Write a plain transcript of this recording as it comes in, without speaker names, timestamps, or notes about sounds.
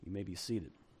You may be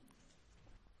seated.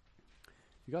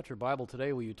 If you got your Bible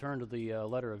today, will you turn to the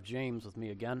letter of James with me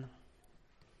again?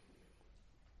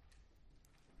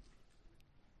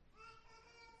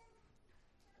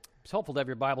 It's helpful to have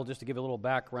your Bible just to give you a little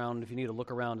background if you need to look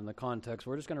around in the context.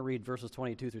 We're just going to read verses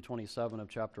 22 through 27 of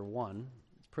chapter 1.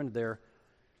 It's printed there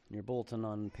in your bulletin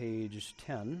on page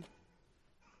 10.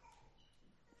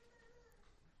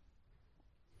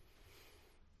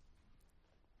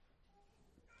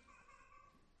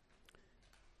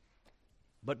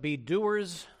 But be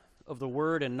doers of the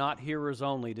word and not hearers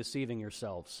only, deceiving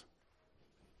yourselves.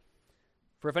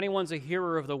 For if anyone's a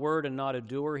hearer of the word and not a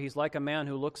doer, he's like a man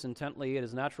who looks intently at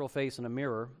his natural face in a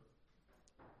mirror.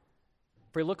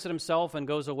 For he looks at himself and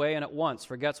goes away and at once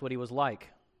forgets what he was like.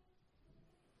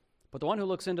 But the one who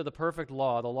looks into the perfect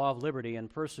law, the law of liberty, and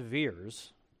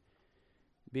perseveres,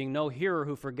 being no hearer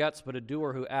who forgets but a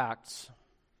doer who acts,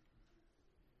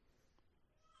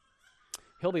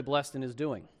 he'll be blessed in his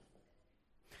doing.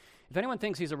 If anyone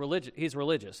thinks he's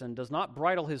religious and does not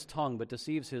bridle his tongue but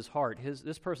deceives his heart,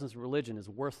 this person's religion is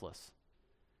worthless.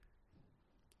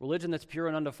 Religion that's pure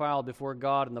and undefiled before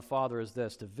God and the Father is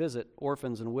this: to visit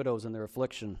orphans and widows in their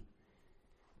affliction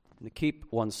and to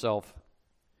keep oneself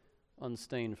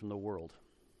unstained from the world.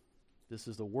 This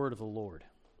is the word of the Lord.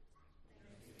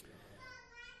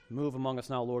 Move among us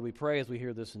now, Lord, we pray, as we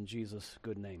hear this in Jesus'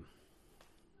 good name.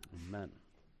 Amen.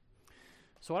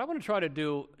 So what I want to try to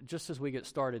do, just as we get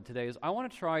started today, is I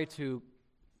want to try to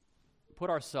put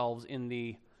ourselves in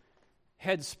the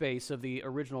headspace of the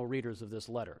original readers of this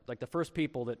letter. Like the first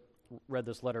people that read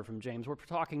this letter from James. We're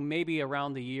talking maybe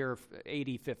around the year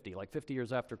AD 50, like 50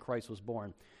 years after Christ was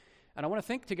born. And I want to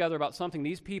think together about something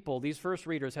these people, these first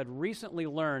readers, had recently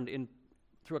learned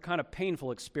through a kind of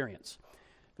painful experience.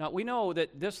 Now, we know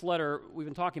that this letter, we've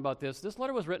been talking about this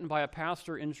letter was written by a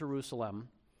pastor in Jerusalem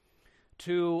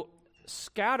to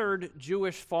scattered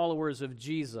Jewish followers of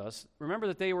Jesus. Remember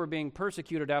that they were being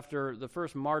persecuted after the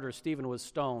first martyr, Stephen, was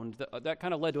stoned. That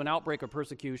kind of led to an outbreak of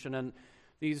persecution, and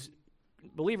these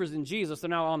believers in Jesus, they're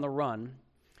now on the run.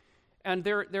 And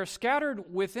they're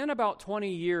scattered within about 20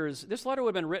 years. This letter would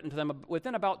have been written to them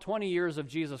within about 20 years of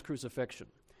Jesus' crucifixion.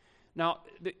 Now,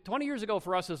 20 years ago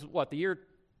for us is what? The year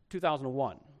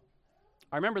 2001.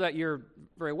 I remember that year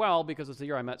very well because it's the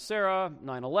year I met Sarah,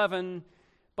 9/11.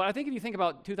 But I think if you think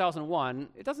about 2001,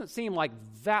 it doesn't seem like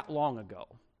that long ago.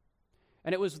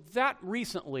 And it was that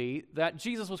recently that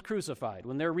Jesus was crucified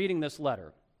when they're reading this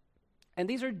letter. And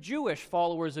these are Jewish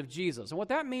followers of Jesus. And what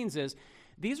that means is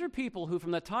these are people who,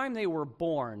 from the time they were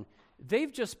born,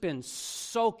 they've just been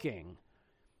soaking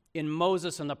in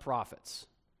Moses and the prophets.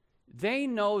 They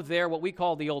know what we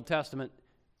call the Old Testament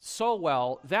so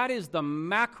well. That is the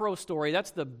macro story.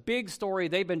 That's the big story.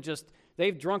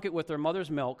 They've drunk it with their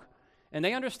mother's milk. And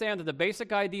they understand that the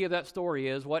basic idea of that story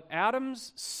is what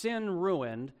Adam's sin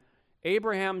ruined,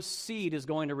 Abraham's seed is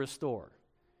going to restore.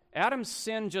 Adam's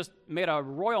sin just made a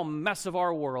royal mess of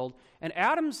our world, and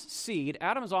Adam's seed,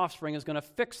 Adam's offspring, is going to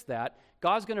fix that.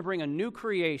 God's going to bring a new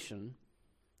creation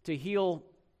to heal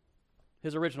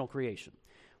his original creation.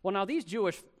 Well, now these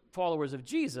Jewish followers of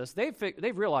Jesus,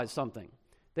 they've realized something.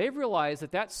 They've realized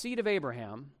that seed of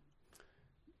Abraham,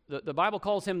 the Bible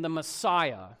calls him the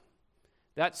Messiah,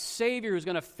 that Savior who's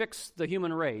going to fix the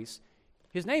human race,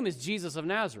 his name is Jesus of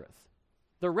Nazareth.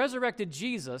 The resurrected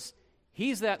Jesus,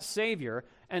 he's that Savior,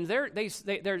 and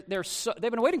they've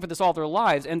been waiting for this all their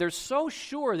lives, and they're so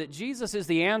sure that Jesus is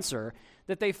the answer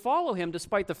that they follow him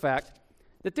despite the fact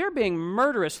that they're being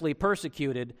murderously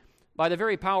persecuted by the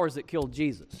very powers that killed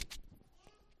Jesus.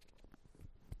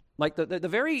 Like the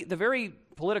very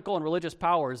political and religious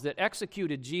powers that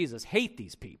executed Jesus hate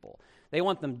these people. They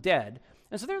want them dead.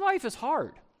 And so their life is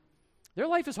hard. Their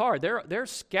life is hard. They're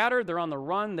scattered. They're on the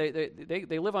run.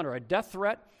 They live under a death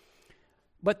threat.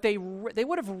 But they would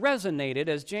have resonated,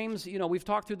 as James, we've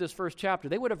talked through this first chapter,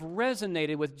 they would have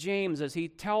resonated with James as he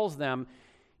tells them,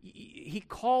 he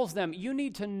calls them, you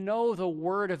need to know the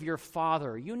word of your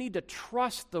Father. You need to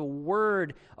trust the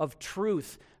word of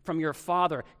truth from your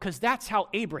Father, because that's how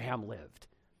Abraham lived.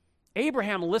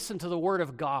 Abraham listened to the word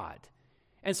of God.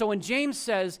 And so when James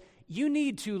says, you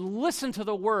need to listen to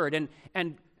the word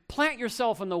and plant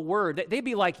yourself in the word, they'd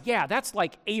be like, yeah, that's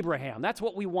like Abraham. That's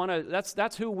what we want to,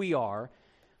 that's who we are.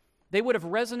 They would have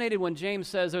resonated when James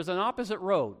says there's an opposite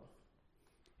road.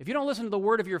 If you don't listen to the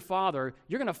word of your Father,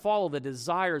 you're going to follow the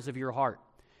desires of your heart.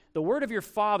 The word of your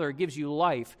Father gives you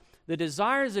life. The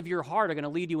desires of your heart are going to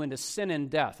lead you into sin and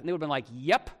death. And they would have been like,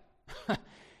 yep.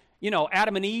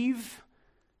 Adam and Eve,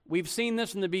 we've seen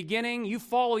this in the beginning. You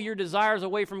follow your desires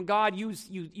away from God, you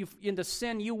into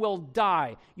sin, you will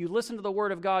die. You listen to the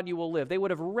word of God, you will live. They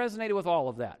would have resonated with all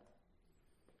of that.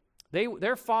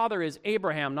 Their father is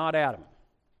Abraham, not Adam.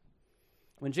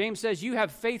 When James says, you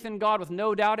have faith in God with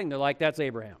no doubting, they're like, that's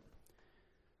Abraham.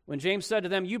 When James said to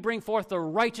them, you bring forth the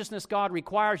righteousness God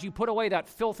requires, you put away that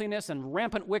filthiness and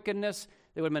rampant wickedness,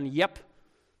 they would have been, yep,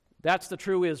 that's the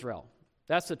true Israel.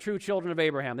 That's the true children of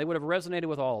Abraham. They would have resonated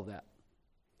with all of that.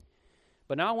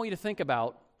 But now I want you to think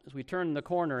about, as we turn the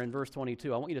corner in verse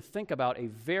 22, I want you to think about a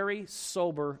very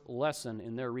sober lesson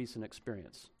in their recent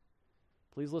experience.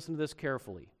 Please listen to this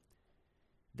carefully.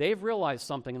 They've realized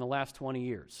something in the last 20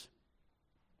 years.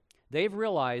 They've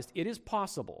realized it is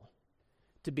possible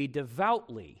to be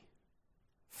devoutly,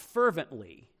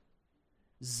 fervently,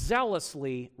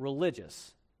 zealously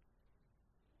religious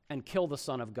and kill the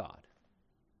Son of God.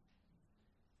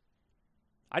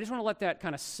 I just want to let that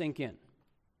kind of sink in.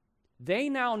 They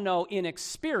now know in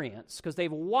experience, because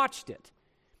they've watched it,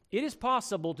 it is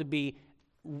possible to be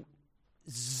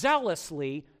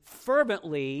zealously,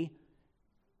 fervently,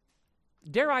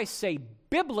 dare I say,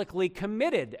 biblically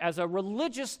committed as a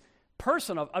religious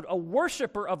person, a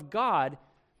worshiper of God,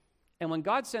 and when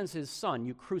God sends his Son,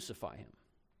 you crucify him.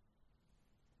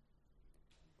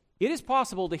 It is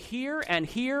possible to hear and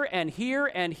hear and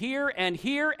hear and hear and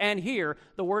hear and hear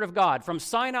the Word of God from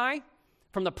Sinai,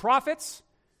 from the prophets,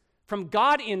 from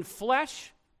God in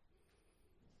flesh,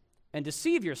 and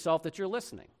deceive yourself that you're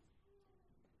listening.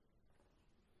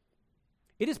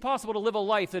 It is possible to live a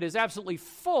life that is absolutely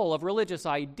full of religious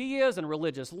ideas and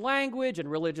religious language and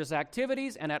religious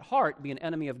activities, and at heart be an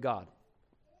enemy of God.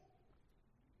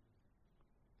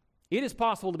 It is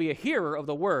possible to be a hearer of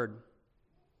the Word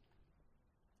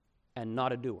and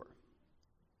not a doer.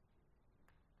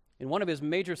 In one of his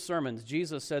major sermons,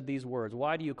 Jesus said these words,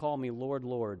 "Why do you call me Lord,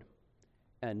 Lord,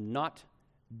 and not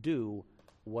do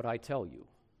what I tell you?"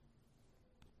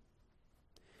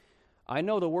 I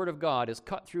know the Word of God is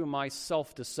cut through my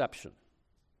self-deception.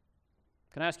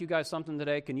 Can I ask you guys something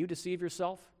today? Can you deceive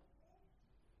yourself?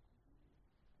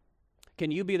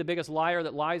 Can you be the biggest liar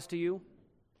that lies to you?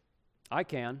 I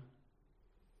can.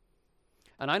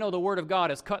 And I know the Word of God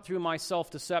has cut through my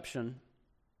self-deception,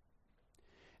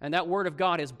 and that Word of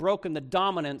God has broken the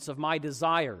dominance of my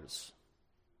desires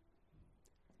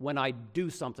when I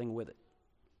do something with it.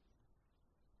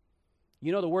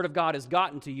 You know the Word of God has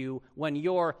gotten to you when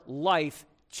your life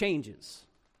changes.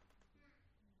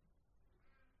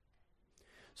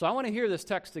 So I want to hear this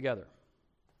text together.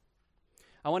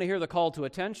 I want to hear the call to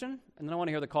attention, and then I want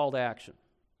to hear the call to action.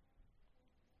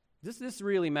 This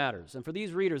really matters. And for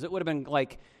these readers, it would have been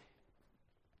like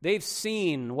they've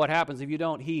seen what happens if you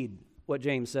don't heed what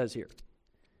James says here.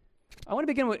 I want to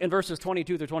begin in verses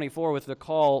 22 through 24 with the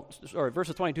call, or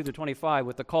verses 22 through 25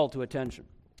 with the call to attention.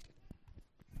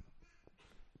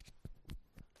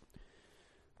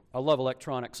 I love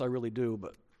electronics, I really do,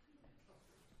 but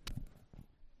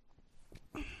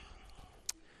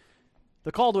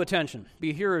the call to attention,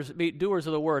 be doers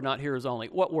of the word, not hearers only.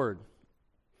 What word?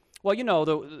 Well, you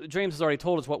know, James has already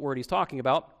told us what word he's talking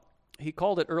about. He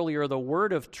called it earlier the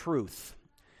word of truth.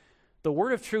 The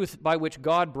word of truth by which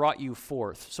God brought you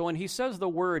forth. So when he says the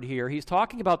word here, he's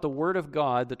talking about the word of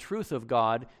God, the truth of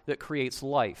God that creates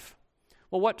life.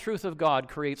 Well, what truth of God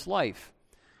creates life?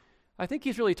 I think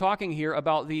he's really talking here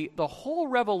about the whole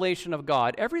revelation of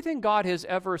God. Everything God has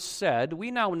ever said, we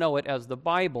now know it as the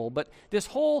Bible, but this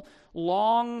whole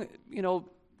long,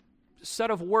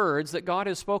 set of words that God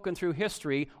has spoken through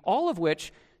history, all of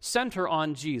which center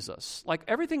on Jesus. Like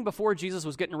everything before Jesus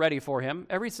was getting ready for him,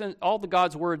 all the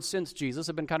God's words since Jesus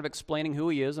have been kind of explaining who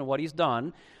he is and what he's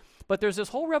done. But there's this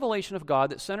whole revelation of God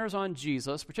that centers on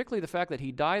Jesus, particularly the fact that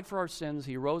he died for our sins,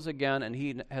 he rose again, and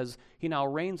he now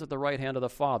reigns at the right hand of the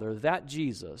Father. That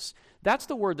Jesus, that's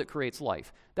the word that creates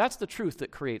life. That's the truth that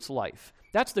creates life.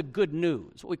 That's the good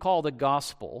news, what we call the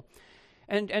gospel.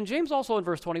 And James also in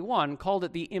verse 21 called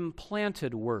it the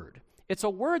implanted word. It's a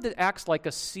word that acts like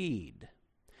a seed.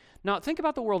 Now, think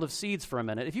about the world of seeds for a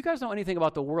minute. If you guys know anything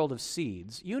about the world of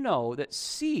seeds, you know that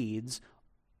seeds,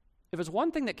 if there's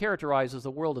one thing that characterizes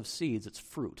the world of seeds, it's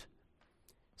fruit.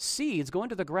 Seeds go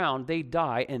into the ground, they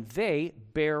die, and they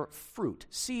bear fruit.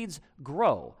 Seeds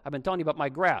grow. I've been telling you about my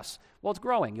grass. Well, it's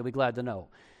growing, you'll be glad to know.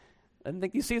 I didn't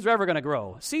think these seeds were ever going to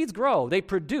grow. Seeds grow, they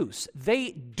produce,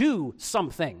 they do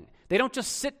something. They don't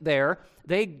just sit there.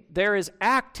 There is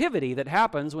activity that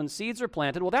happens when seeds are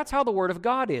planted. Well, that's how the Word of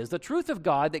God is. The truth of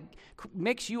God that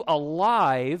makes you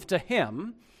alive to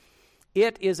Him,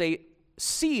 it is a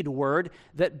seed word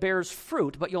that bears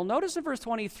fruit. But you'll notice in verse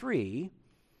 23,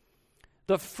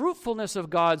 the fruitfulness of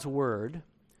God's Word,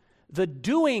 the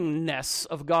doingness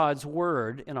of God's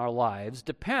Word in our lives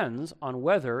depends on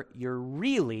whether you're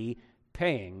really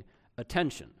paying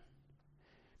attention.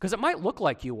 Because it might look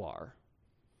like you are.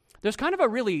 There's kind of a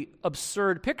really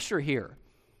absurd picture here.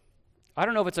 I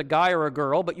don't know if it's a guy or a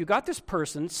girl, but you got this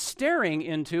person staring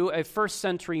into a first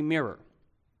century mirror.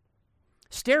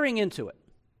 Staring into it.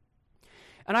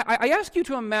 And I ask you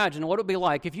to imagine what it would be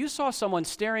like if you saw someone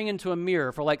staring into a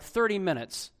mirror for like 30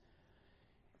 minutes,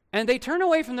 and they turn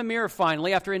away from the mirror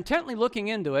finally after intently looking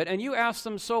into it, and you ask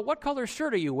them, so what color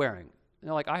shirt are you wearing? And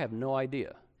they're like, I have no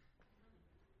idea.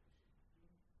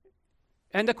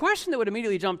 And the question that would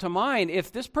immediately jump to mind,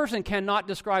 if this person cannot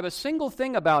describe a single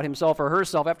thing about himself or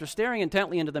herself after staring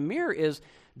intently into the mirror is,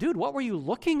 dude, what were you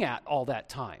looking at all that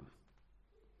time?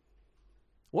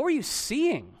 What were you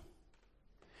seeing?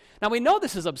 Now, we know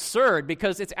this is absurd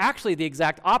because it's actually the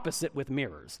exact opposite with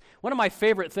mirrors. One of my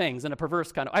favorite things, and I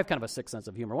have kind of a sick sense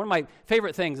of humor. One of my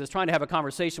favorite things is trying to have a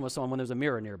conversation with someone when there's a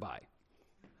mirror nearby.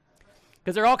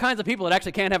 Because there are all kinds of people that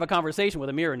actually can't have a conversation with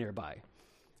a mirror nearby.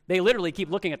 They literally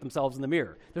keep looking at themselves in the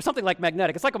mirror. There's something like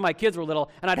magnetic. It's like when my kids were little,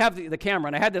 and I'd have the camera,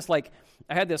 and I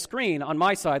had this screen on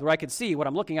my side where I could see what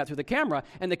I'm looking at through the camera,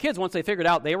 and the kids, once they figured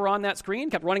out they were on that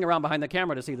screen, kept running around behind the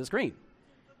camera to see the screen.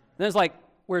 And then it's like,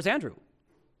 where's Andrew?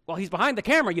 Well, he's behind the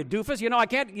camera, you doofus. I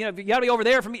can't, you got to be over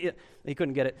there for me. He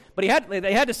couldn't get it. But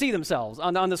they had to see themselves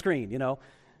on the screen,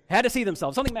 Had to see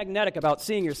themselves. Something magnetic about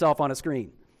seeing yourself on a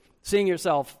screen. Seeing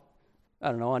yourself, I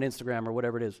don't know, on Instagram or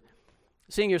whatever it is.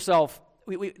 Seeing yourself,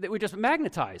 we're just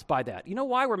magnetized by that. You know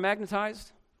why we're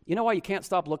magnetized? You know why you can't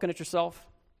stop looking at yourself?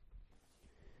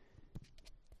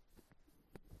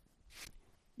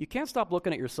 You can't stop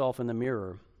looking at yourself in the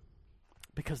mirror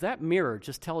because that mirror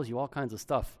just tells you all kinds of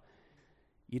stuff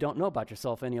you don't know about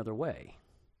yourself any other way.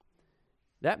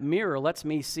 That mirror lets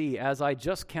me see, as I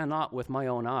just cannot with my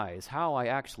own eyes, how I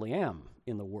actually am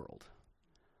in the world.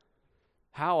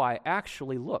 How I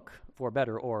actually look, for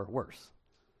better or worse.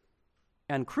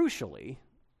 And crucially,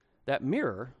 that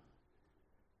mirror,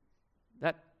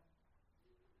 that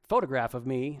photograph of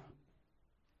me,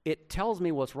 it tells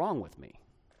me what's wrong with me.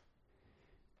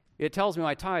 It tells me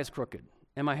my tie is crooked,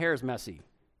 and my hair is messy,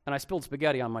 and I spilled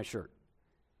spaghetti on my shirt.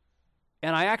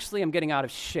 And I actually am getting out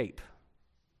of shape.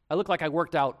 I look like I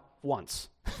worked out once.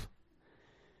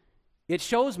 It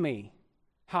shows me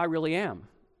how I really am.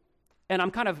 And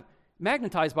I'm kind of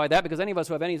magnetized by that because any of us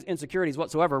who have any insecurities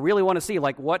whatsoever really want to see,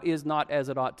 what is not as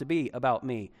it ought to be about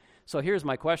me. So here's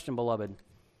my question, beloved.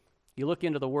 You look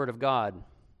into the Word of God.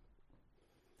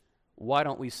 Why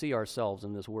don't we see ourselves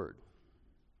in this Word?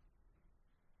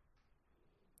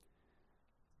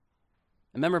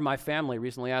 A member of my family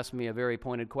recently asked me a very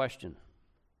pointed question.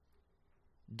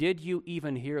 Did you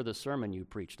even hear the sermon you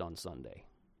preached on Sunday?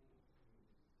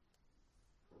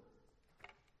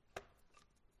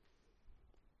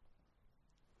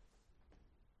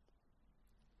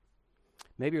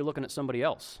 Maybe you're looking at somebody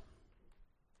else.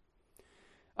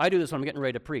 I do this when I'm getting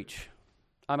ready to preach.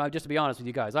 Just to be honest with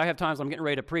you guys, I have times when I'm getting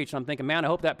ready to preach, and I'm thinking, man, I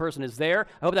hope that person is there.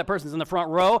 I hope that person's in the front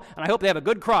row, and I hope they have a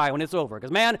good cry when it's over.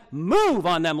 Because, man, move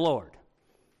on them, Lord.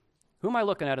 Who am I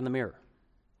looking at in the mirror?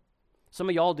 Some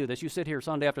of y'all do this. You sit here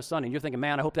Sunday after Sunday, and you're thinking,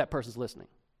 man, I hope that person's listening.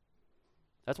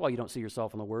 That's why you don't see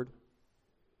yourself in the Word.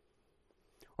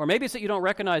 Or maybe it's that you don't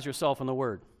recognize yourself in the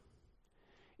Word.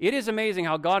 It is amazing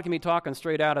how God can be talking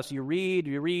straight at us. You read.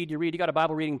 You got a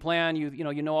Bible reading plan. You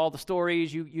know all the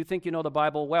stories. You think you know the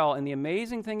Bible well. And the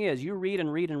amazing thing is you read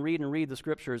the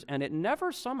Scriptures, and it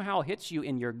never somehow hits you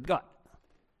in your gut.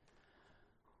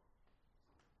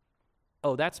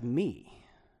 Oh, that's me.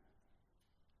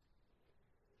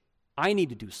 I need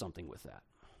to do something with that.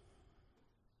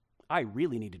 I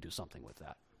really need to do something with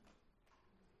that.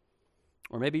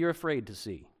 Or maybe you're afraid to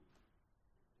see.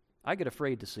 I get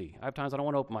afraid to see. I have times I don't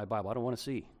want to open my Bible. I don't want to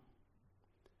see.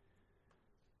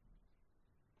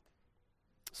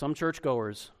 Some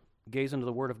churchgoers gaze into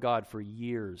the Word of God for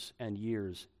years and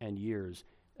years and years,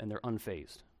 and they're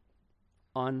unfazed.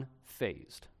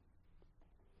 Unfazed.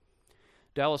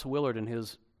 Dallas Willard, in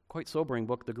his quite sobering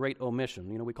book, The Great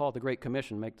Omission. We call it The Great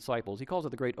Commission, Make Disciples. He calls it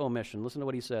The Great Omission. Listen to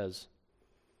what he says.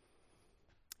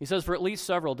 He says, for at least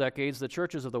several decades, the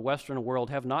churches of the Western world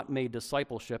have not made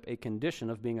discipleship a condition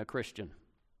of being a Christian.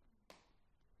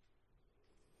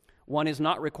 One is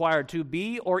not required to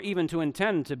be or even to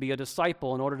intend to be a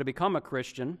disciple in order to become a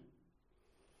Christian,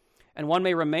 and one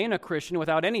may remain a Christian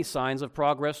without any signs of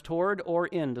progress toward or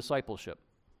in discipleship.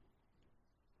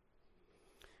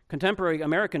 Contemporary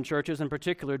American churches in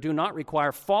particular do not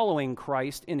require following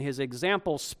Christ in his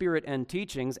example, spirit, and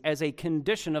teachings as a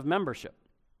condition of membership,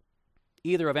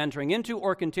 either of entering into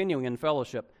or continuing in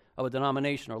fellowship of a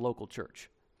denomination or local church.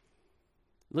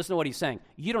 Listen to what he's saying.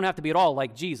 You don't have to be at all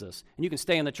like Jesus, and you can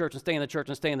stay in the church and stay in the church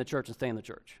and stay in the church and stay in the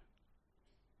church.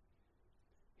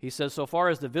 He says, so far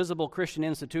as the visible Christian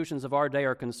institutions of our day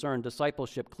are concerned,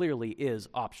 discipleship clearly is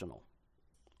optional,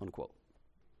 unquote.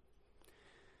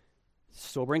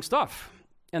 Sobering stuff.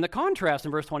 And the contrast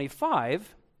in verse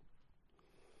 25,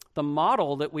 the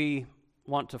model that we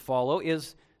want to follow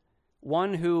is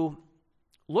one who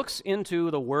looks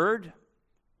into the Word,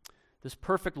 this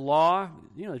perfect law.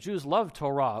 You know, the Jews loved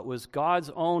Torah. It was God's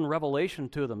own revelation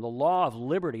to them, the law of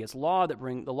liberty. It's the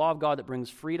law of God that brings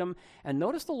freedom. And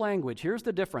notice the language. Here's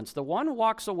the difference. The one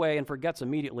walks away and forgets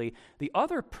immediately. The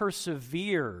other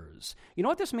perseveres. You know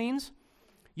what this means?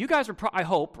 You guys are, I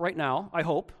hope, right now, I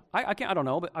don't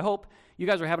know, but I hope you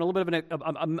guys are having a little bit of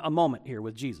a moment here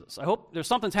with Jesus. I hope there's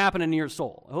something's happening in your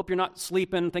soul. I hope you're not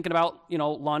sleeping, thinking about,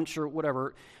 lunch or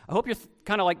whatever. I hope you're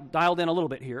kind of like dialed in a little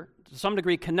bit here, to some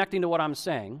degree connecting to what I'm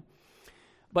saying.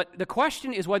 But the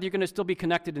question is whether you're going to still be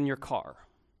connected in your car.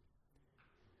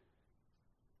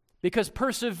 Because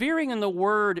persevering in the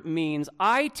Word means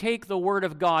I take the Word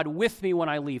of God with me when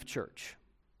I leave church.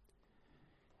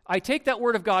 I take that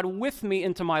Word of God with me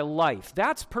into my life.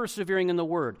 That's persevering in the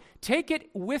Word. Take it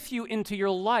with you into your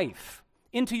life,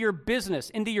 into your business,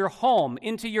 into your home,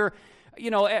 into your,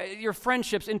 your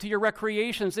friendships, into your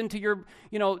recreations, into your,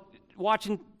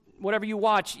 watching whatever you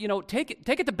watch. Take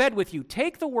it to bed with you.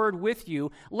 Take the Word with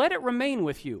you. Let it remain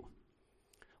with you.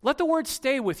 Let the Word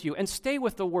stay with you and stay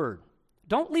with the Word.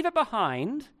 Don't leave it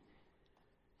behind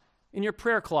in your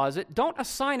prayer closet. Don't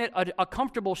assign it a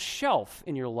comfortable shelf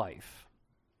in your life.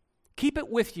 Keep it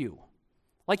with you,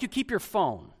 like you keep your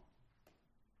phone,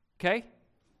 okay?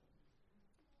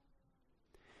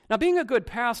 Now, being a good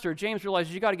pastor, James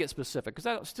realizes you got to get specific, because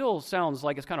that still sounds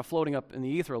like it's kind of floating up in the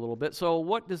ether a little bit. So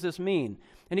what does this mean?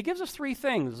 And he gives us three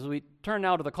things as we turn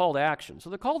now to the call to action.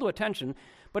 So the call to attention,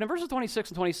 but in verses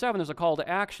 26 and 27, there's a call to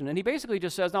action, and he basically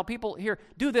just says, now people here,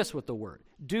 do this with the Word.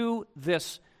 Do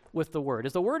this with the Word.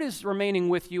 As the Word is remaining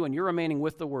with you and you're remaining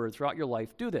with the Word throughout your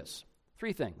life, do this.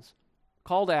 Three things.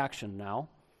 Call to action now.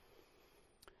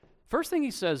 First thing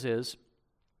he says is,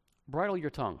 bridle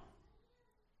your tongue.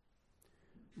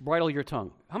 Bridle your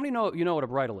tongue. How many know what a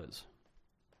bridle is?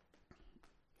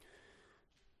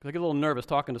 I get a little nervous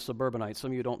talking to suburbanites. Some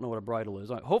of you don't know what a bridle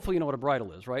is. Hopefully you know what a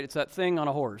bridle is, right? It's that thing on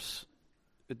a horse.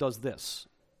 It does this,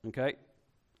 okay?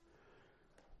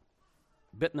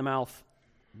 Bit in the mouth,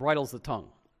 bridles the tongue.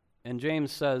 And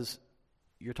James says,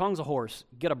 your tongue's a horse.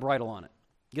 Get a bridle on it.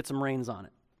 Get some reins on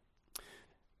it.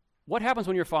 What happens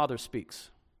when your Father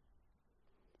speaks?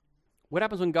 What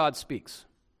happens when God speaks?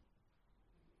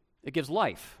 It gives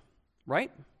life, right?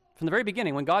 From the very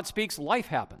beginning, when God speaks, life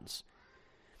happens.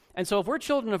 And so if we're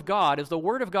children of God, as the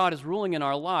Word of God is ruling in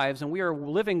our lives and we are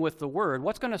living with the Word,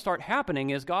 what's going to start happening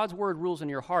is God's Word rules in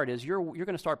your heart is you're going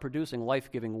to start producing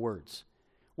life-giving words.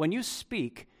 When you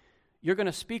speak, you're going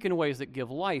to speak in ways that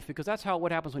give life, because that's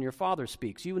what happens when your Father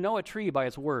speaks. You know a tree by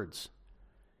its words.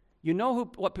 You know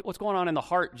what's going on in the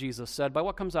heart, Jesus said, by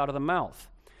what comes out of the mouth.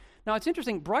 Now, it's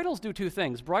interesting. Bridles do two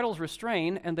things. Bridles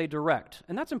restrain and they direct.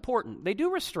 And that's important. They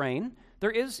do restrain.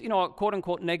 There is, a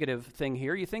quote-unquote negative thing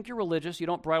here. You think you're religious. You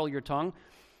don't bridle your tongue.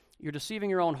 You're deceiving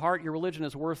your own heart. Your religion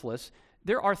is worthless.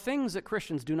 There are things that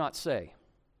Christians do not say.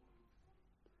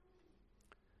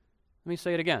 Let me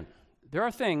say it again. There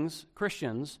are things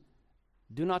Christians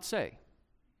do not say.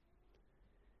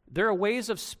 There are ways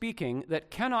of speaking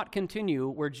that cannot continue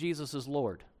where Jesus is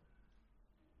Lord.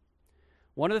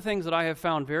 One of the things that I have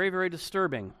found very, very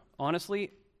disturbing,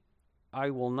 honestly, I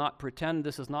will not pretend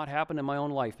this has not happened in my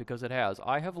own life, because it has.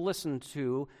 I have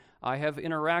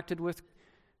interacted with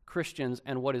Christians,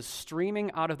 and what is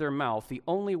streaming out of their mouth, the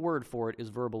only word for it is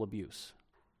verbal abuse.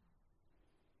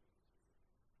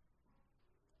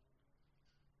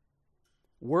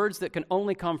 Words that can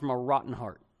only come from a rotten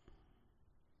heart.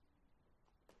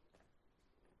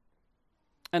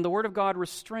 And the Word of God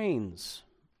restrains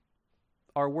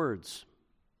our words.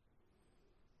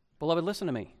 Beloved, listen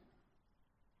to me.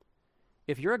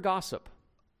 If you're a gossip,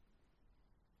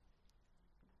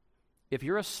 if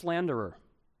you're a slanderer,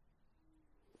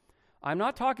 I'm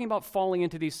not talking about falling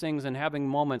into these things and having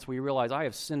moments where you realize, I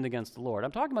have sinned against the Lord.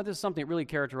 I'm talking about this is something that really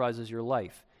characterizes your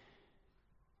life.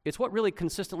 It's what really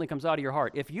consistently comes out of your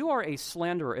heart. If you are a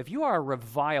slanderer, if you are a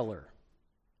reviler,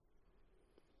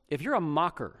 if you're a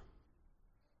mocker,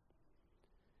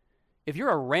 if you're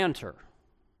a ranter,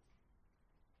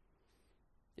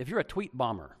 if you're a tweet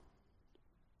bomber,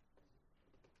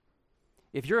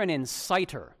 if you're an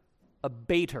inciter, a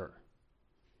baiter,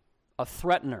 a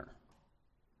threatener,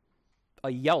 a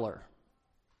yeller,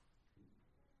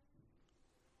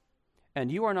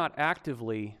 and you are not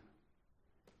actively,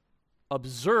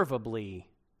 observably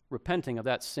repenting of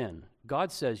that sin,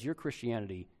 God says your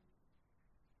Christianity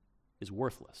is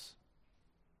worthless.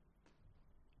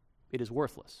 it is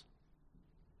worthless.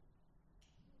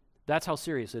 That's how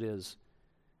serious it is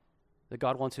that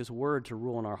God wants His Word to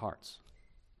rule in our hearts.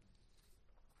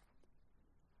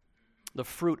 The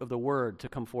fruit of the Word to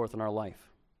come forth in our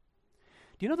life.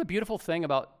 Do you know the beautiful thing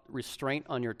about restraint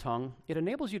on your tongue? It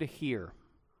enables you to hear.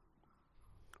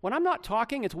 When I'm not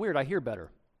talking, it's weird, I hear better.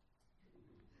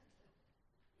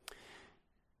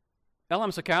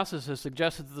 L.M. Sakassis has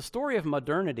suggested that the story of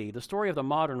modernity, the story of the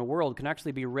modern world, can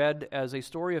actually be read as a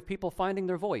story of people finding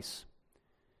their voice.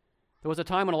 There was a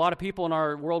time when a lot of people in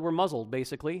our world were muzzled,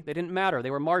 basically. They didn't matter.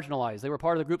 They were marginalized. They were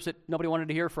part of the groups that nobody wanted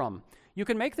to hear from. You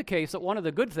can make the case that one of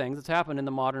the good things that's happened in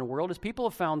the modern world is people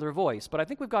have found their voice. But I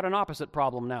think we've got an opposite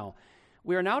problem now.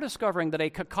 We are now discovering that a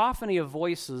cacophony of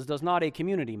voices does not a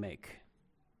community make.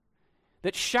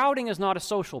 That shouting is not a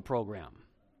social program.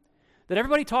 That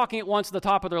everybody talking at once at the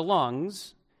top of their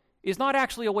lungs is not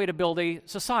actually a way to build a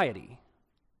society.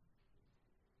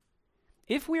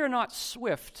 If we are not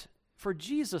swift, for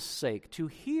Jesus' sake, to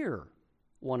hear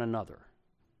one another,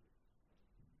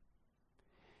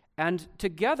 and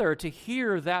together to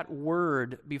hear that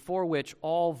word before which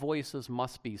all voices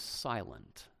must be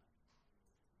silent,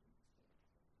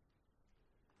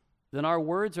 then our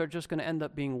words are just going to end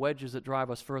up being wedges that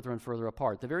drive us further and further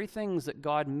apart. The very things that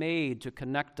God made to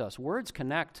connect us, words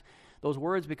connect. Those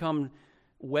words become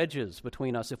wedges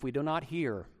between us if we do not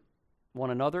hear one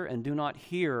another and do not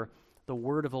hear the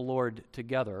word of the Lord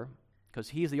together, because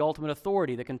He's the ultimate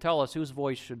authority that can tell us whose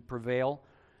voice should prevail,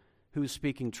 who's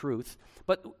speaking truth.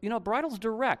 But, bridle's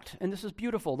direct, and this is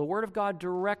beautiful. The Word of God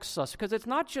directs us, because it's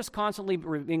not just constantly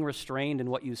being restrained in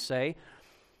what you say.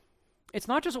 It's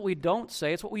not just what we don't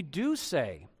say, it's what we do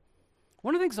say.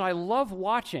 One of the things that I love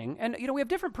watching, and, we have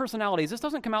different personalities. This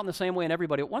doesn't come out in the same way in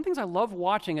everybody. But one of the things I love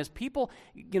watching is people,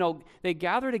 they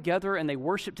gather together and they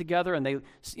worship together and they,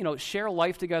 share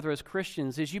life together as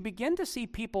Christians, is you begin to see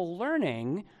people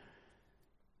learning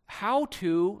how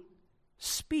to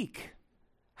speak,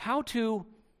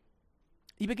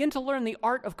 you begin to learn the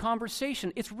art of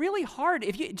conversation. It's really hard.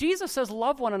 Jesus says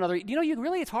love one another.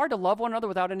 It's hard to love one another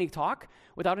without any talk,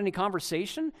 without any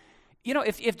conversation.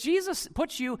 If Jesus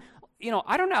puts you,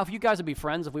 I don't know if you guys would be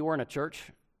friends if we were in a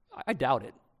church. I doubt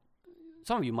it.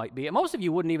 Some of you might be. Most of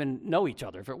you wouldn't even know each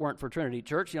other if it weren't for Trinity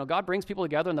Church. God brings people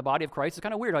together in the body of Christ. It's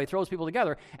kind of weird how He throws people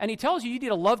together. And He tells you need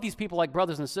to love these people like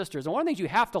brothers and sisters. And one of the things you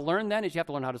have to learn then is you have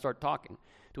to learn how to start talking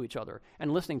to each other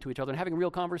and listening to each other and having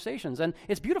real conversations. And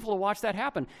it's beautiful to watch that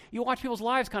happen. You watch people's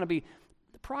lives kind of be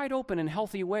pried open in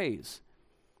healthy ways.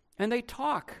 And they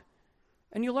talk.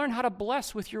 And you learn how to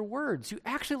bless with your words. You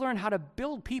actually learn how to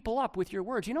build people up with your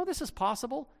words. This is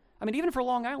possible. Even for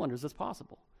Long Islanders, it's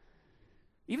possible.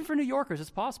 Even for New Yorkers, it's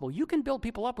possible. You can build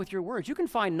people up with your words. You can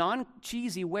find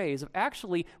non-cheesy ways of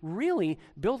actually really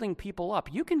building people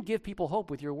up. You can give people hope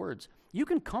with your words. You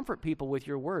can comfort people with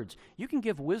your words. You can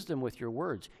give wisdom with your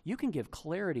words. You can give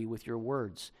clarity with your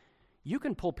words. You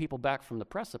can pull people back from the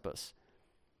precipice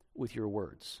with your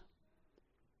words.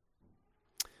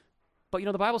 But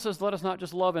the Bible says, let us not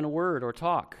just love in word or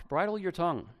talk. Bridle your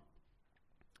tongue.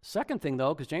 Second thing,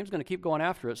 though, because James is going to keep going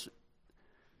after us,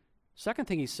 second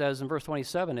thing he says in verse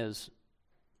 27 is,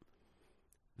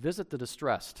 visit the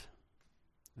distressed.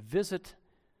 Visit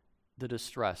the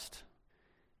distressed.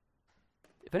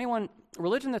 If anyone,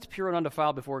 religion that's pure and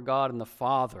undefiled before God and the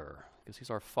Father, because He's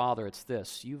our Father, it's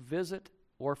this: you visit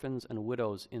orphans and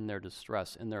widows in their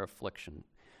distress, in their affliction.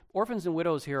 Orphans and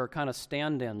widows here are kind of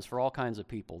stand-ins for all kinds of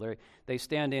people. They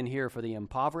stand in here for the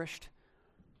impoverished,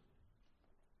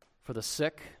 for the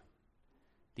sick,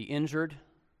 the injured,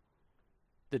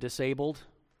 the disabled,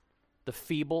 the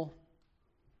feeble,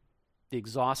 the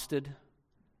exhausted,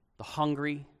 the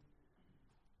hungry,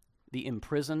 the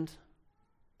imprisoned,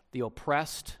 the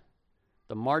oppressed,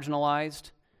 the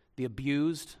marginalized, the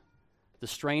abused, the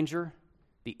stranger,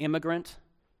 the immigrant,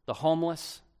 the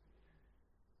homeless.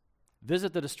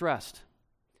 Visit the distressed.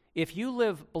 If you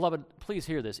live, beloved, please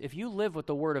hear this. If you live with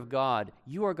the Word of God,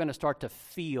 you are going to start to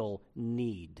feel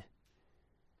need.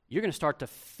 You're going to start to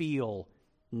feel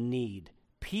need.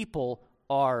 People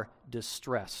are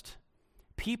distressed.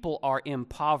 People are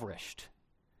impoverished.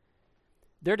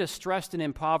 They're distressed and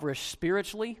impoverished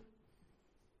spiritually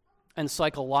and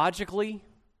psychologically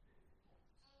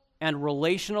and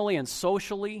relationally and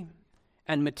socially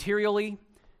and materially.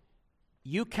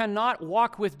 You cannot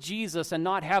walk with Jesus and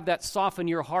not have that soften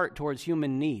your heart towards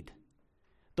human need.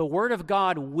 The Word of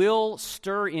God will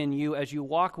stir in you as you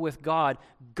walk with God.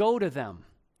 Go to them.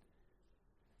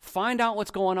 Find out what's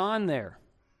going on there.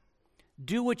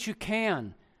 Do what you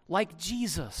can, like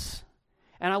Jesus.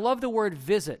 And I love the word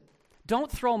visit.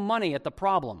 Don't throw money at the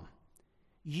problem.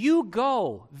 You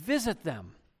go visit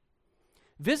them.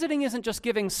 Visiting isn't just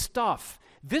giving stuff.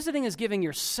 Visiting is giving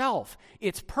yourself.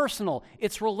 It's personal.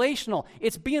 It's relational.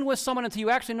 It's being with someone until you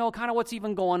actually know kind of what's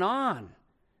even going on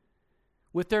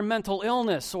with their mental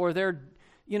illness or their,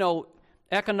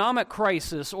 economic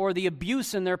crisis or the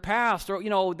abuse in their past or,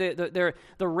 the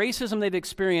racism they've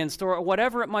experienced or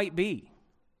whatever it might be.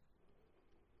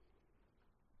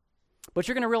 But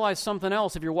you're going to realize something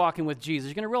else if you're walking with Jesus.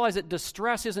 You're going to realize that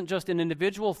distress isn't just an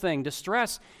individual thing.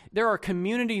 There are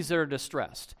communities that are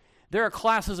distressed. There are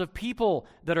classes of people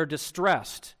that are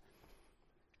distressed.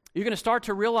 You're going to start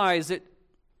to realize that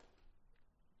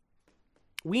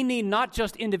we need not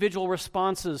just individual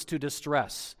responses to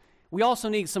distress. We also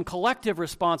need some collective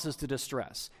responses to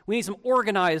distress. We need some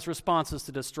organized responses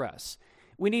to distress.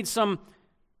 We need some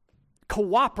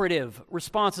cooperative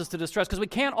responses to distress because we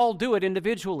can't all do it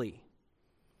individually.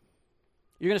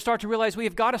 You're going to start to realize we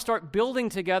have got to start building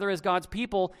together as God's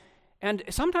people and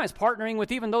sometimes partnering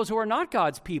with even those who are not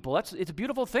God's people. It's a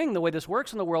beautiful thing, the way this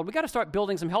works in the world. We've got to start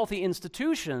building some healthy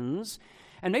institutions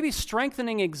and maybe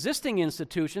strengthening existing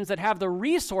institutions that have the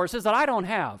resources that I don't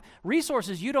have,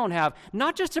 resources you don't have,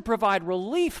 not just to provide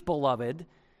relief, beloved,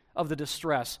 of the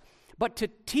distress, but to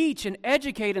teach and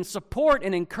educate and support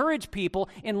and encourage people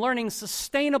in learning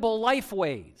sustainable life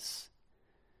ways.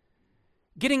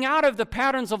 Getting out of the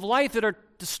patterns of life that are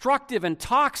destructive and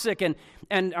toxic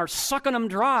and are sucking them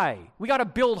dry. We got to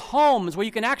build homes where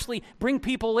you can actually bring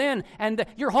people in, and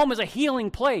your home is a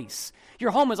healing place. Your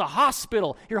home is a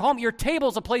hospital. Your table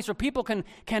is a place where people can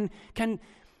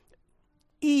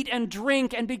eat and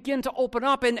drink and begin to open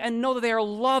up and know that they are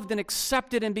loved and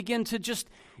accepted and begin to just,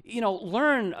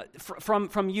 learn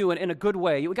from you in a good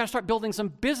way. We got to start building some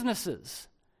businesses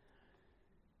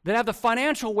that have the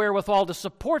financial wherewithal to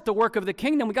support the work of the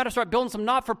kingdom. We got to start building some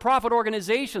not-for-profit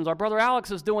organizations. Our brother Alex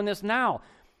is doing this now.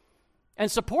 And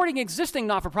supporting existing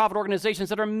not-for-profit organizations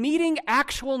that are meeting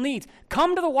actual needs.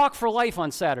 Come to the Walk for Life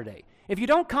on Saturday. If you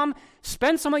don't come,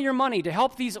 spend some of your money to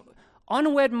help these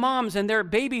unwed moms and their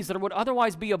babies that would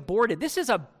otherwise be aborted. This is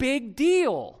a big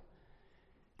deal.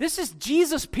 This is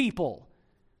Jesus people.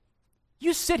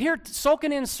 You sit here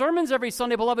soaking in sermons every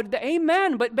Sunday, beloved.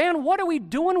 Amen. But man, what are we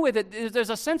doing with it?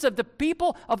 There's a sense of the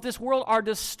people of this world are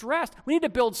distressed. We need to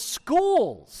build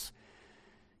schools.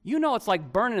 It's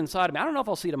like burning inside of me. I don't know if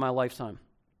I'll see it in my lifetime.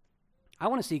 I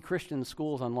want to see Christian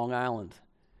schools on Long Island.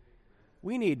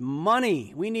 We need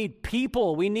money. We need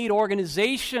people. We need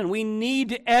organization. We need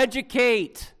to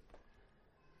educate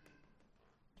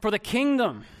for the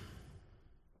kingdom.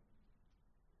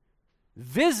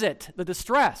 Visit the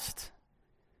distressed.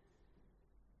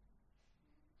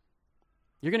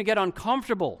 You're going to get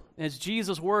uncomfortable as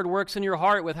Jesus' word works in your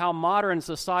heart with how modern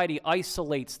society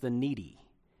isolates the needy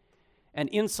and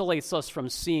insulates us from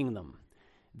seeing them.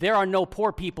 There are no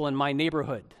poor people in my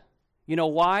neighborhood. You know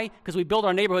why? Because we build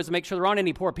our neighborhoods to make sure there aren't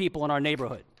any poor people in our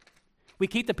neighborhood. We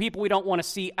keep the people we don't want to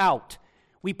see out.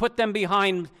 We put them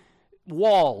behind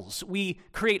walls. We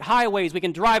create highways we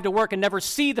can drive to work and never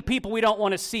see the people we don't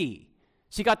want to see.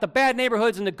 So you got the bad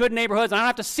neighborhoods and the good neighborhoods, and I don't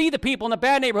have to see the people in the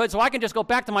bad neighborhoods, so I can just go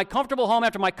back to my comfortable home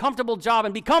after my comfortable job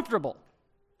and be comfortable.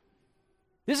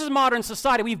 This is modern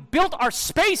society. We've built our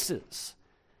spaces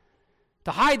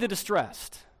to hide the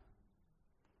distressed.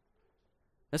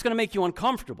 That's going to make you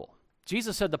uncomfortable.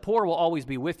 Jesus said the poor will always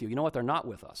be with you. You know what? They're not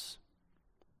with us.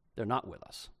 They're not with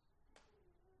us.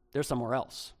 They're somewhere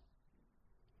else.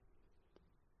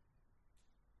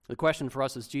 The question for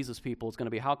us as Jesus people is going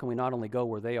to be, how can we not only go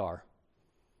where they are,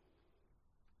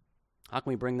 how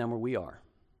can we bring them where we are?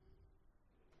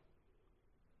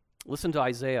 Listen to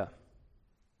Isaiah.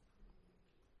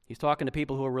 He's talking to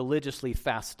people who are religiously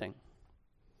fasting.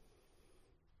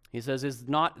 He says, is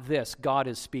not this, God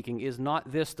is speaking, is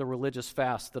not this the religious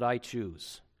fast that I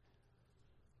choose?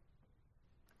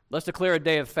 Let's declare a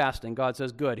day of fasting. God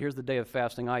says, good, here's the day of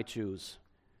fasting I choose.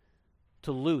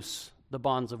 To loose the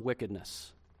bonds of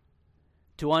wickedness,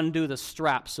 to undo the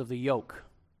straps of the yoke,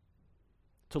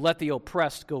 to let the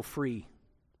oppressed go free,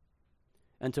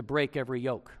 and to break every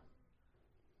yoke.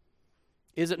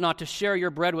 Is it not to share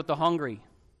your bread with the hungry,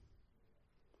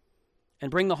 and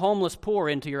bring the homeless poor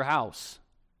into your house?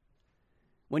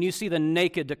 When you see the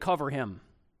naked, to cover him,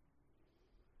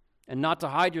 and not to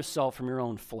hide yourself from your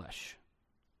own flesh.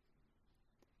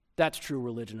 That's true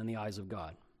religion in the eyes of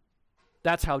God.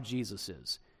 That's how Jesus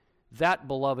is. That,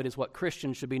 beloved, is what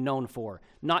Christians should be known for.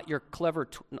 Not your clever,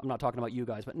 I'm not talking about you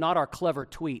guys, but not our clever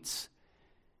tweets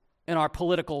and our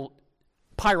political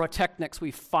pyrotechnics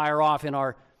we fire off in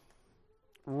our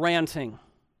ranting.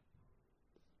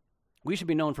 We should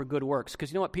be known for good works.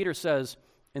 Because you know what Peter says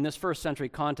in this first century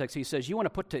context, he says, you want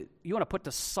to put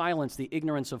to silence the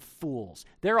ignorance of fools.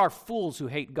 There are fools who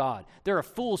hate God. There are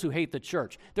fools who hate the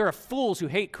church. There are fools who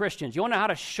hate Christians. You want to know how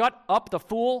to shut up the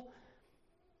fool?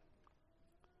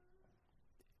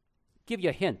 Give you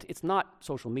a hint. It's not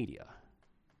social media.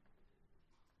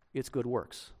 It's good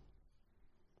works.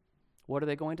 What are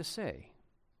they going to say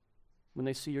when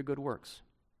they see your good works?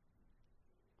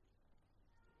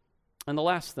 And the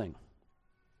last thing,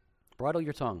 bridle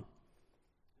your tongue,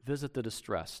 visit the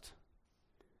distressed,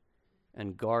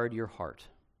 and guard your heart.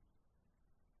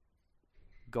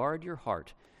 Guard your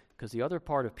heart, because the other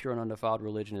part of pure and undefiled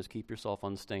religion is keep yourself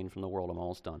unstained from the world. I'm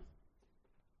almost done.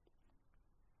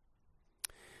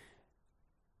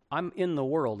 I'm in the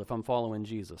world if I'm following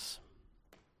Jesus.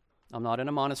 I'm not in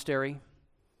a monastery.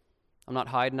 I'm not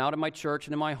hiding out in my church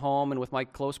and in my home and with my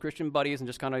close Christian buddies and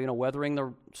just kind of, weathering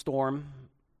the storm.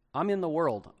 I'm in the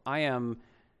world. I am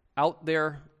out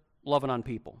there loving on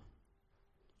people,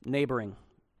 neighboring,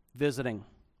 visiting.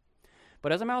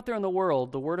 But as I'm out there in the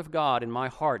world, the Word of God in my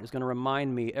heart is going to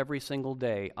remind me every single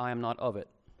day, I am not of it.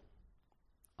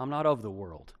 I'm not of the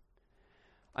world.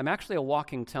 I'm actually a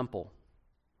walking temple.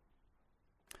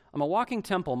 I'm a walking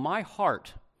temple. My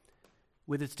heart,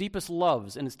 with its deepest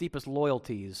loves and its deepest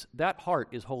loyalties, that heart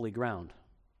is holy ground.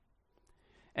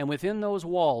 And within those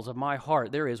walls of my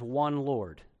heart, there is one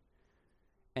Lord.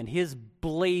 And His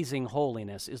blazing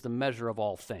holiness is the measure of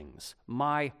all things.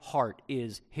 My heart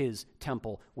is His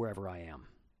temple wherever I am.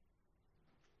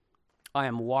 I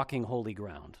am walking holy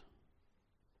ground.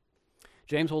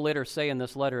 James will later say in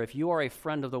this letter, if you are a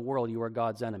friend of the world, you are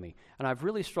God's enemy. And I've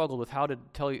really struggled with how to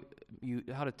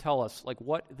tell us,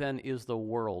 what then is the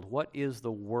world? What is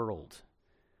the world?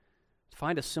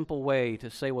 Find a simple way to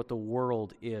say what the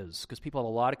world is, because people have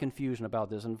a lot of confusion about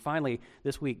this. And finally,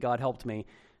 this week, God helped me.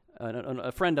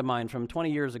 A friend of mine from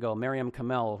 20 years ago, Miriam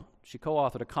Kamel, she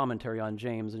co-authored a commentary on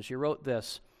James, and she wrote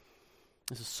this.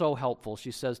 This is so helpful.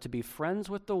 She says, to be friends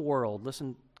with the world,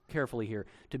 listen carefully here,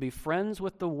 to be friends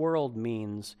with the world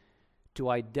means to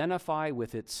identify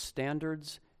with its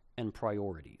standards and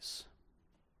priorities.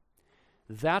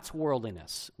 That's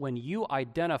worldliness, when you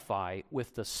identify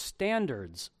with the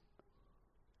standards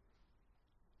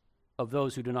of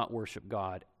those who do not worship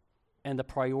God and the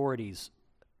priorities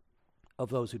of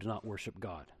those who do not worship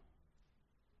God.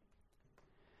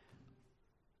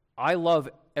 I love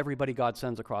everybody God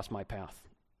sends across my path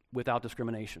without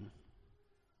discrimination.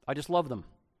 I just love them.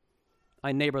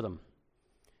 I neighbor them.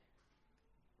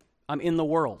 I'm in the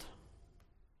world.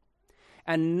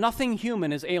 And nothing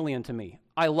human is alien to me.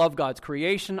 I love God's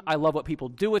creation. I love what people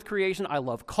do with creation. I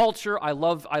love culture. I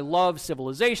love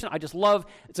civilization. I just love,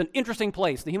 it's an interesting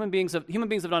place. The human beings have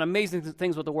done amazing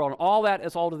things with the world, and all that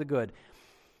is all to the good.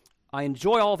 I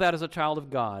enjoy all of that as a child of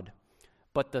God,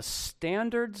 but the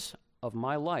standards of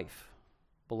my life,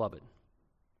 beloved,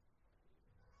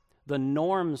 the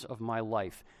norms of my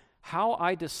life, how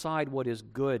I decide what is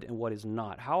good and what is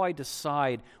not, how I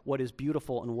decide what is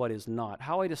beautiful and what is not,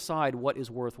 how I decide what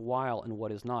is worthwhile and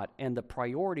what is not, and the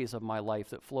priorities of my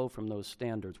life that flow from those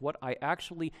standards, what I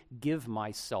actually give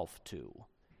myself to.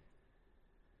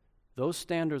 Those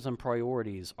standards and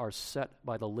priorities are set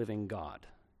by the living God.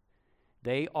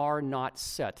 They are not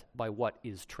set by what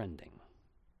is trending.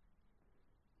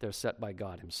 They're set by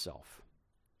God Himself.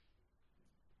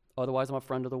 Otherwise, I'm a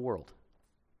friend of the world.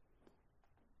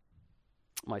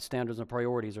 My standards and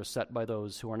priorities are set by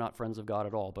those who are not friends of God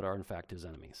at all, but are in fact His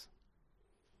enemies.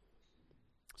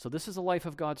 So this is the life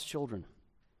of God's children.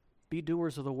 Be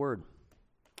doers of the word.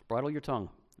 Bridle your tongue.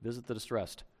 Visit the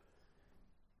distressed.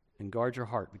 And guard your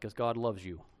heart, because God loves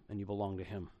you and you belong to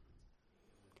Him.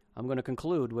 I'm going to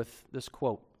conclude with this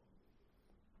quote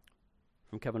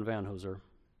from Kevin Van Hooser.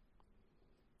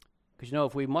 Because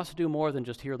if we must do more than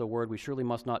just hear the word, we surely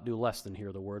must not do less than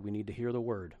hear the word. We need to hear the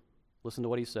word. Listen to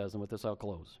what he says, and with this I'll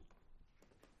close.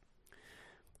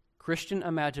 Christian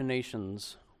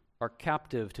imaginations are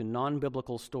captive to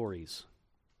non-biblical stories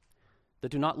that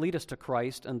do not lead us to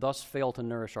Christ and thus fail to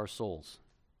nourish our souls.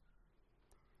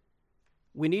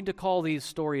 We need to call these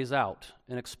stories out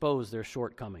and expose their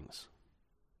shortcomings.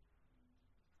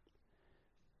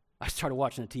 I started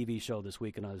watching a TV show this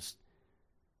week, and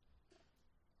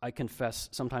I confess,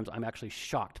 sometimes I'm actually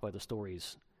shocked by the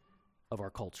stories of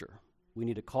our culture. We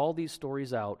need to call these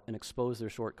stories out and expose their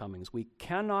shortcomings. We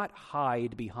cannot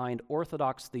hide behind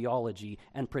orthodox theology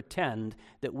and pretend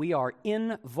that we are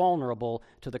invulnerable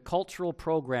to the cultural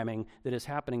programming that is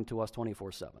happening to us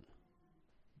 24/7.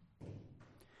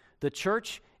 The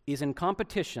church is in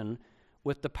competition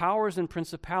with the powers and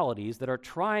principalities that are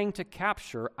trying to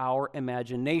capture our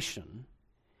imagination,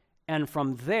 and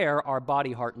from there, our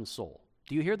body, heart, and soul.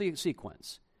 Do you hear the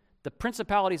sequence? The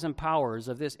principalities and powers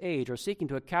of this age are seeking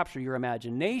to capture your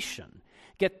imagination,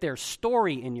 get their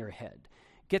story in your head,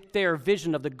 get their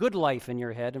vision of the good life in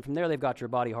your head, and from there they've got your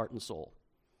body, heart, and soul.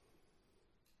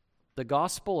 The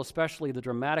gospel, especially the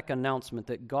dramatic announcement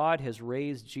that God has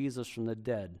raised Jesus from the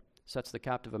dead, sets the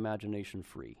captive imagination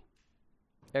free.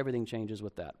 Everything changes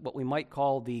with that. What we might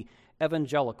call the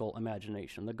evangelical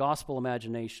imagination, the gospel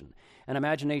imagination, an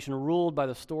imagination ruled by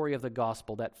the story of the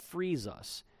gospel that frees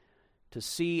us to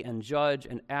see and judge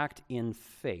and act in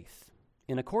faith,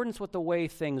 in accordance with the way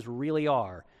things really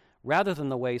are, rather than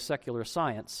the way secular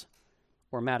science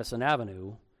or Madison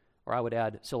Avenue, or I would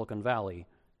add Silicon Valley,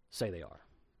 say they are.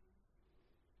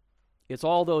 It's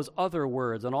all those other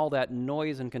words and all that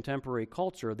noise in contemporary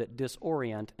culture that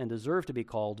disorient and deserve to be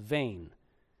called vain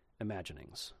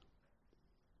imaginings.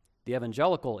 The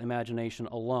evangelical imagination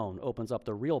alone opens up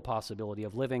the real possibility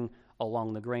of living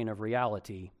along the grain of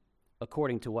reality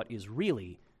according to what is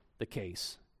really the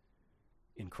case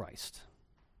in Christ.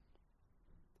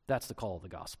 That's the call of the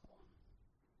gospel.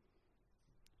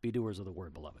 Be doers of the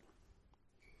word, beloved.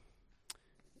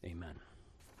 Amen.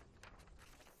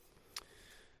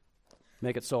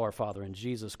 Make it so, our Father. In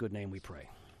Jesus' good name we pray.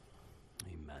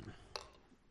 Amen.